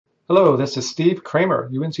Hello, this is Steve Kramer,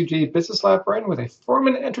 UNCG Business Librarian with a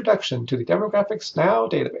 4-minute introduction to the DemographicsNow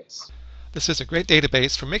database. This is a great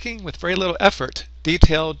database for making, with very little effort,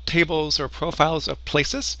 detailed tables or profiles of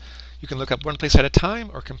places. You can look up one place at a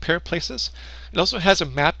time or compare places. It also has a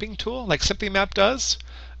mapping tool like SimplyMap does,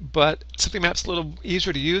 but SimplyMap's a little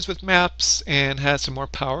easier to use with maps and has some more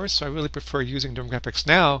power, so I really prefer using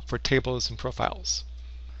DemographicsNow for tables and profiles.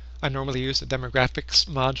 I normally use the demographics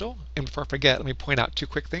module, and before I forget, let me point out two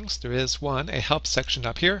quick things. There is one, a help section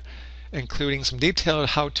up here, including some detailed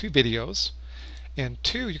how-to videos, and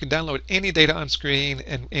two, you can download any data on screen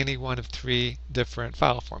in any one of 3 different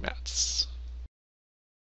file formats.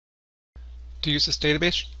 To use this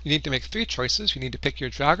database, you need to make 3 choices. You need to pick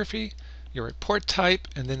your geography, your report type,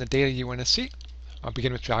 and then the data you want to see. I'll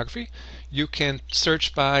begin with geography. You can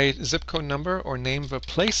search by zip code number or name of a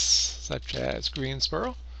place, such as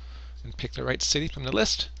Greensboro, and pick the right city from the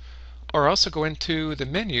list. Or also go into the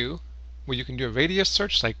menu where you can do a radius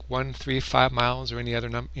search like 1, 3, 5 miles or any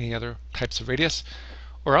other types of radius.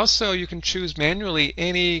 Or also you can choose manually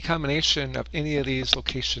any combination of any of these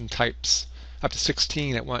location types, up to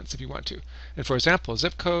 16 at once if you want to. And for example,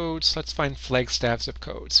 zip codes, let's find Flagstaff zip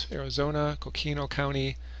codes. Arizona, Coquino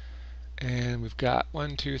County, and we've got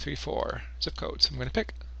 1, 2, 3, 4 zip codes I'm going to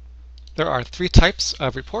pick. There are 3 types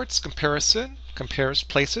of reports. Comparison compares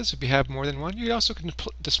places. If you have more than one, you also can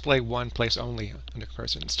display one place only under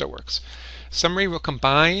comparison. It still works. Summary will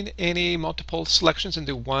combine any multiple selections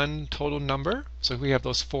into one total number. So we have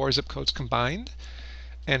those 4 zip codes combined.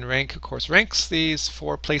 And rank, of course, ranks these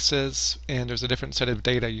 4 places, and there's a different set of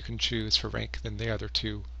data you can choose for rank than the other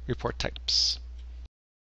 2 report types.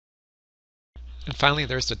 And finally,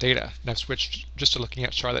 there's the data. And I've switched just to looking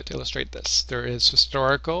at Charlotte to illustrate this. There is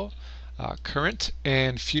historical, current,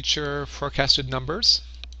 and future forecasted numbers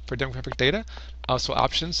for demographic data. Also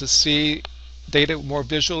options to see data more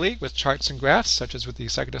visually with charts and graphs, such as with the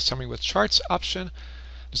executive summary with charts option.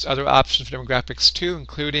 There's other options for demographics too,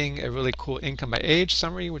 including a really cool income by age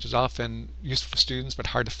summary, which is often useful for students but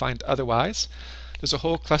hard to find otherwise. There's a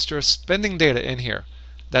whole cluster of spending data in here.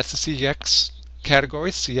 That's the CX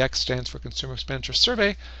category. CX stands for Consumer Expenditure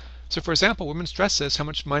Survey. So for example, women's dresses, how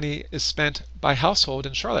much money is spent by household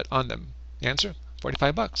in Charlotte on them? The answer,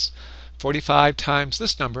 $45. 45 times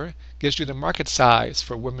this number gives you the market size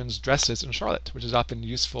for women's dresses in Charlotte, which is often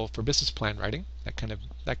useful for business plan writing, that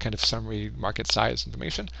kind of summary market size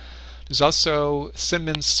information. There's also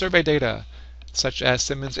Simmons survey data, such as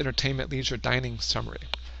Simmons Entertainment Leisure Dining Summary.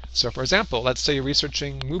 So for example, let's say you're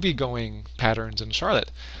researching movie-going patterns in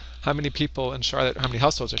Charlotte. How many people in Charlotte, how many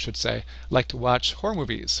households I should say, like to watch horror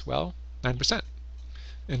movies? Well, 9%.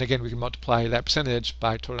 And again, we can multiply that percentage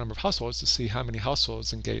by total number of households to see how many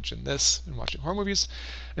households engage in this and watching horror movies.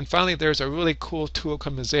 And finally, there's a really cool tool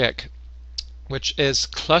called Mosaic, which is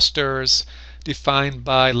clusters defined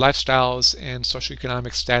by lifestyles and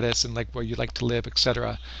socioeconomic status and like where you like to live,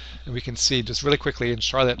 etc. And we can see just really quickly in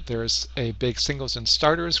Charlotte, there's a big singles and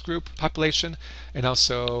starters group population and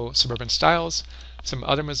also suburban styles. Some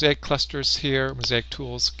other Mosaic clusters here, Mosaic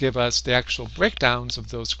tools, give us the actual breakdowns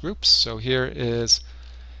of those groups. So here is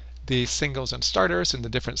the singles and starters and the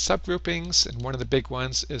different subgroupings, and one of the big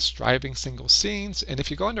ones is striving single scenes. And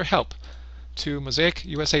if you go under help to Mosaic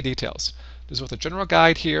USA details, there's both a general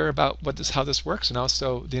guide here about how this works, and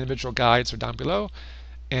also the individual guides are down below.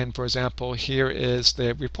 And for example, here is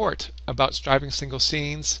the report about striving single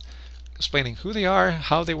scenes, explaining who they are,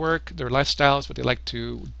 how they work, their lifestyles, what they like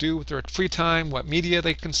to do with their free time, what media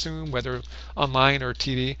they consume, whether online or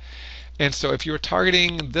TV. And so if you're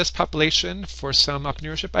targeting this population for some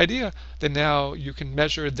entrepreneurship idea, then now you can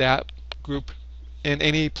measure that group in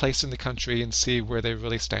any place in the country and see where they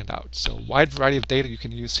really stand out. So a wide variety of data you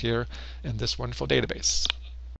can use here in this wonderful database.